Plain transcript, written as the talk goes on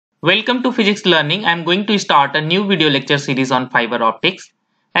Welcome to Physics Learning. I am going to start a new video lecture series on fiber optics.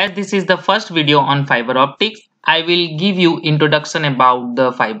 As this is the first video on fiber optics, I will give you introduction about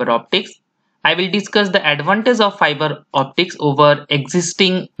the fiber optics. I will discuss the advantage of fiber optics over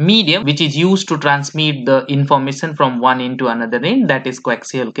existing medium which is used to transmit the information from one end to another end, that is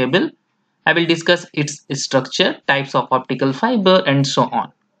coaxial cable. I will discuss its structure, types of optical fiber and so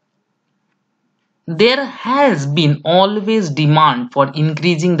on. There has been always demand for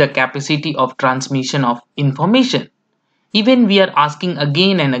increasing the capacity of transmission of information. Even we are asking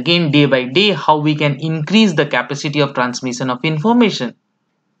again and again day by day how we can increase the capacity of transmission of information.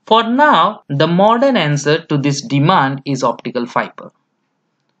 For now, the modern answer to this demand is optical fiber.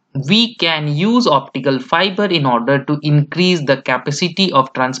 We can use optical fiber in order to increase the capacity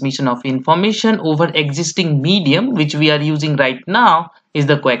of transmission of information over existing medium, which we are using right now is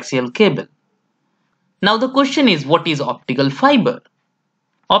the coaxial cable. Now the question is, what is optical fiber?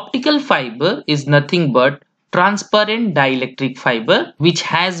 Optical fiber is nothing but transparent dielectric fiber which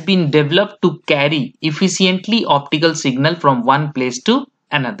has been developed to carry efficiently optical signal from one place to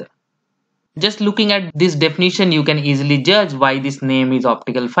another. Just looking at this definition, you can easily judge why this name is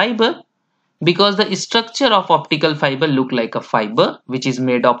optical fiber, because the structure of optical fiber look like a fiber which is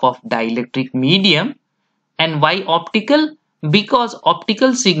made up of dielectric medium. And why optical? Because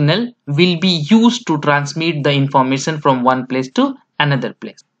optical signal will be used to transmit the information from one place to another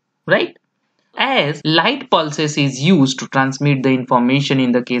place, right? As light pulses is used to transmit the information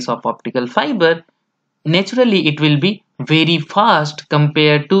in the case of optical fiber, naturally it will be very fast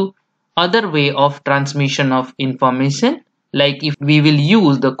compared to other way of transmission of information. Like if we will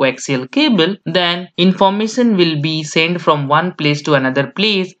use the coaxial cable, then information will be sent from one place to another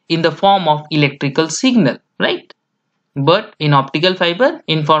place in the form of electrical signal, right? But in optical fiber,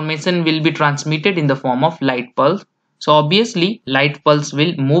 information will be transmitted in the form of light pulse. So obviously, light pulse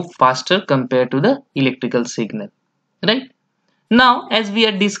will move faster compared to the electrical signal, right? Now, as we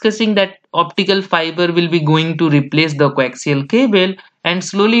are discussing that optical fiber will be going to replace the coaxial cable, and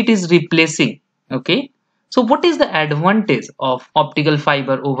slowly it is replacing, okay? So what is the advantage of optical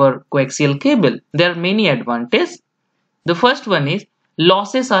fiber over coaxial cable? There are many advantages. The first one is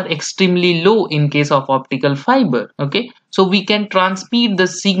losses are extremely low in case of optical fiber, okay? So we can transmit the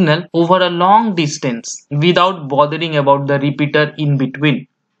signal over a long distance without bothering about the repeater in between.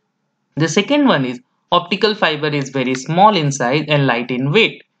 The second one is optical fiber is very small in size and light in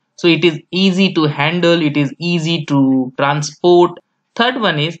weight. So it is easy to handle, it is easy to transport. Third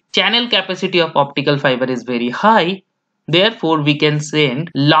one is channel capacity of optical fiber is very high. Therefore, we can send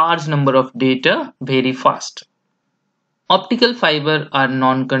large number of data very fast. Optical fiber are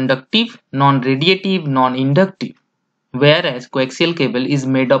non-conductive, non-radiative, non-inductive, whereas coaxial cable is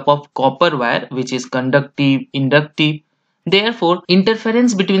made up of copper wire which is conductive, inductive. Therefore,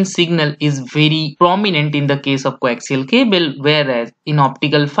 interference between signal is very prominent in the case of coaxial cable, whereas in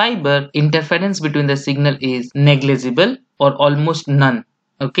optical fiber, interference between the signal is negligible or almost none,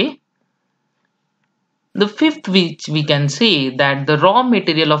 okay? The fifth, which we can say that the raw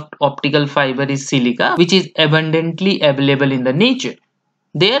material of optical fiber is silica, which is abundantly available in the nature.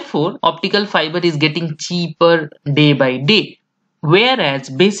 Therefore, optical fiber is getting cheaper day by day. Whereas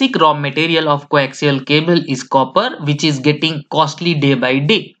basic raw material of coaxial cable is copper, which is getting costly day by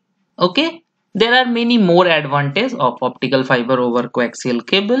day. Okay, there are many more advantages of optical fiber over coaxial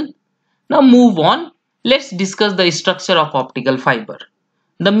cable. Now move on. Let's discuss the structure of optical fiber.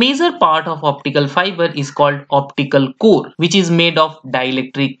 The major part of optical fiber is called optical core, which is made of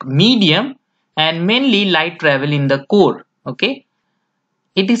dielectric medium and mainly light travel in the core. Okay,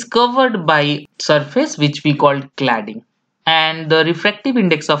 it is covered by surface which we call cladding, and the refractive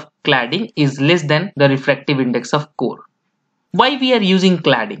index of cladding is less than the refractive index of core. Why we are using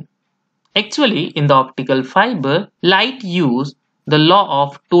cladding? Actually, in the optical fiber, light use the law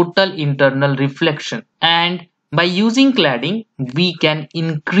of total internal reflection, and by using cladding, we can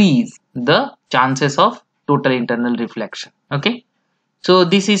increase the chances of total internal reflection. Okay, so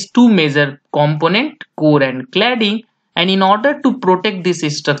this is two major component, core and cladding, and in order to protect this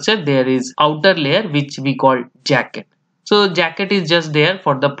structure, there is outer layer which we call jacket. So jacket is just there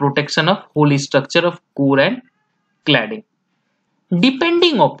for the protection of whole structure of core and cladding.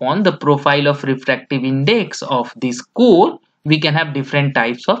 Depending upon the profile of refractive index of this core, we can have different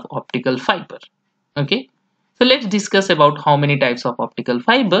types of optical fiber. Okay. So let's discuss about how many types of optical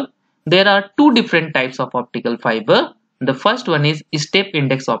fiber. There are two different types of optical fiber. The first one is step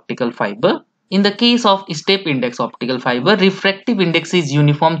index optical fiber. In the case of step index optical fiber, refractive index is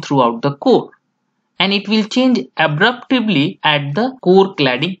uniform throughout the core, and it will change abruptly at the core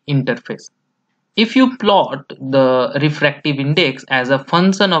cladding interface. If you plot the refractive index as a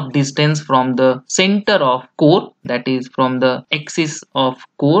function of distance from the center of core, that is from the axis of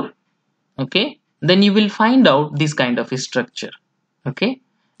core, okay, then you will find out this kind of a structure. Okay,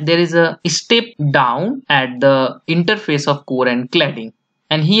 there is a step down at the interface of core and cladding,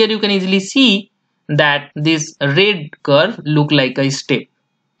 and here you can easily see that this red curve look like a step.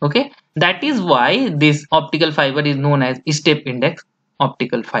 Okay, that is why this optical fiber is known as step index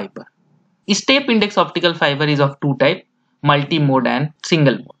optical fiber. Step index optical fiber is of two types, multi-mode and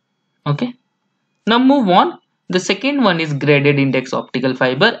single mode. Okay, now move on. The second one is graded index optical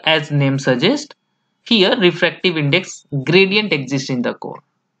fiber. As name suggests, here refractive index gradient exists in the core.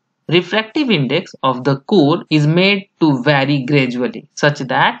 Refractive index of the core is made to vary gradually such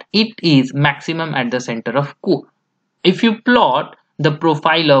that it is maximum at the center of core. If you plot the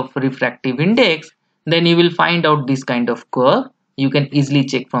profile of refractive index, then you will find out this kind of curve. You can easily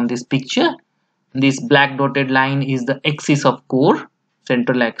check from this picture. This black dotted line is the axis of core,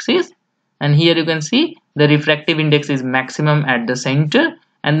 central axis, and here you can see the refractive index is maximum at the center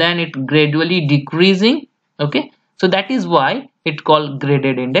and then it gradually decreasing. Okay, so that is why it called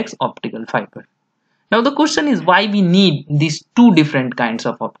graded index optical fiber. Now the question is why we need these two different kinds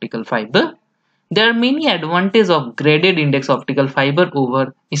of optical fiber. There are many advantages of graded index optical fiber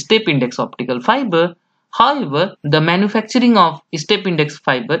over step index optical fiber. However, the manufacturing of step index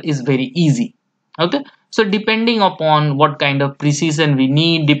fiber is very easy. Okay, so depending upon what kind of precision we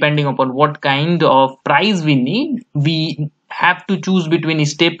need, depending upon what kind of price we need, we have to choose between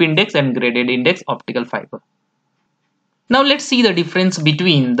step index and graded index optical fiber. Now let's see the difference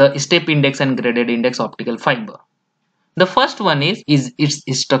between the step index and graded index optical fiber. The first one is its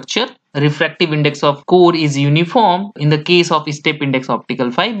structure. Refractive index of core is uniform in the case of step index optical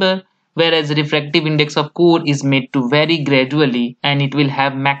fiber, whereas refractive index of core is made to vary gradually and it will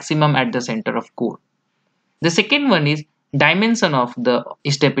have maximum at the center of core. The second one is dimension of the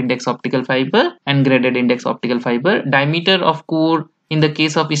step index optical fiber and graded index optical fiber. Diameter of core in the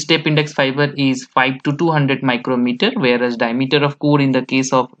case of step index fiber is 5 to 200 micrometer, whereas diameter of core in the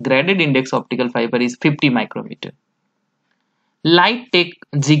case of graded index optical fiber is 50 micrometer. Light take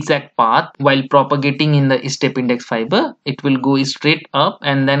zigzag path while propagating in the step index fiber. It will go straight up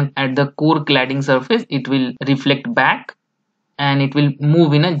and then at the core cladding surface it will reflect back and it will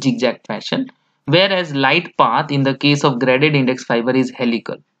move in a zigzag fashion, whereas light path in the case of graded index fiber is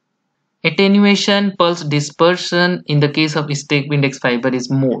helical. Attenuation, pulse dispersion in the case of step index fiber is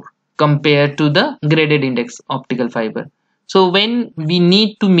more compared to the graded index optical fiber. So when we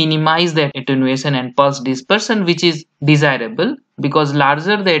need to minimize the attenuation and pulse dispersion, which is desirable, because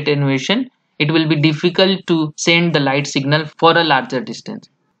larger the attenuation, it will be difficult to send the light signal for a larger distance.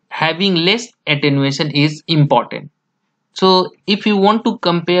 Having less attenuation is important. So if you want to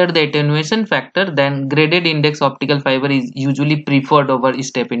compare the attenuation factor, then graded index optical fiber is usually preferred over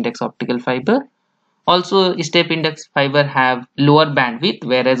step index optical fiber. Also, step index fiber have lower bandwidth,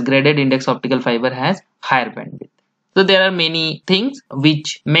 whereas graded index optical fiber has higher bandwidth. So there are many things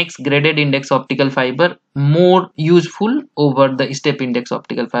which makes graded index optical fiber more useful over the step index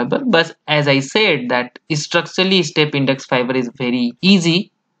optical fiber. But as I said that structurally step index fiber is very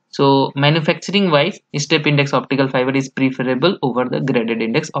easy. So manufacturing wise, step index optical fiber is preferable over the graded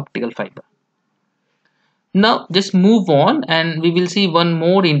index optical fiber. Now just move on and we will see one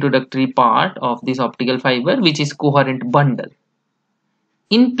more introductory part of this optical fiber, which is coherent bundle.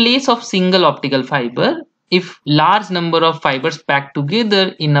 In place of single optical fiber, if large number of fibers packed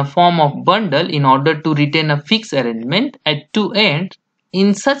together in a form of bundle in order to retain a fixed arrangement at two ends,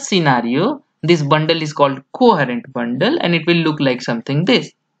 in such scenario, this bundle is called coherent bundle and it will look like something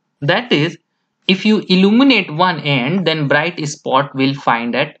this. That is, if you illuminate one end, then bright spot will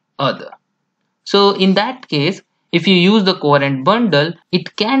find at other. So in that case, if you use the coherent bundle,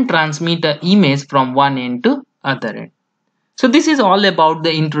 it can transmit an image from one end to other end. So this is all about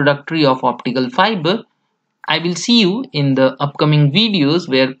the introductory of optical fiber. I will see you in the upcoming videos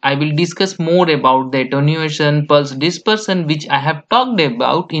where I will discuss more about the attenuation, pulse dispersion, which I have talked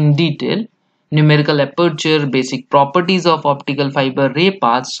about in detail, numerical aperture, basic properties of optical fiber, ray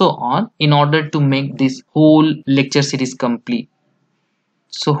path, so on, in order to make this whole lecture series complete.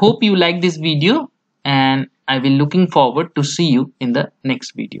 So hope you like this video and I will looking forward to see you in the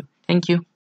next video. Thank you.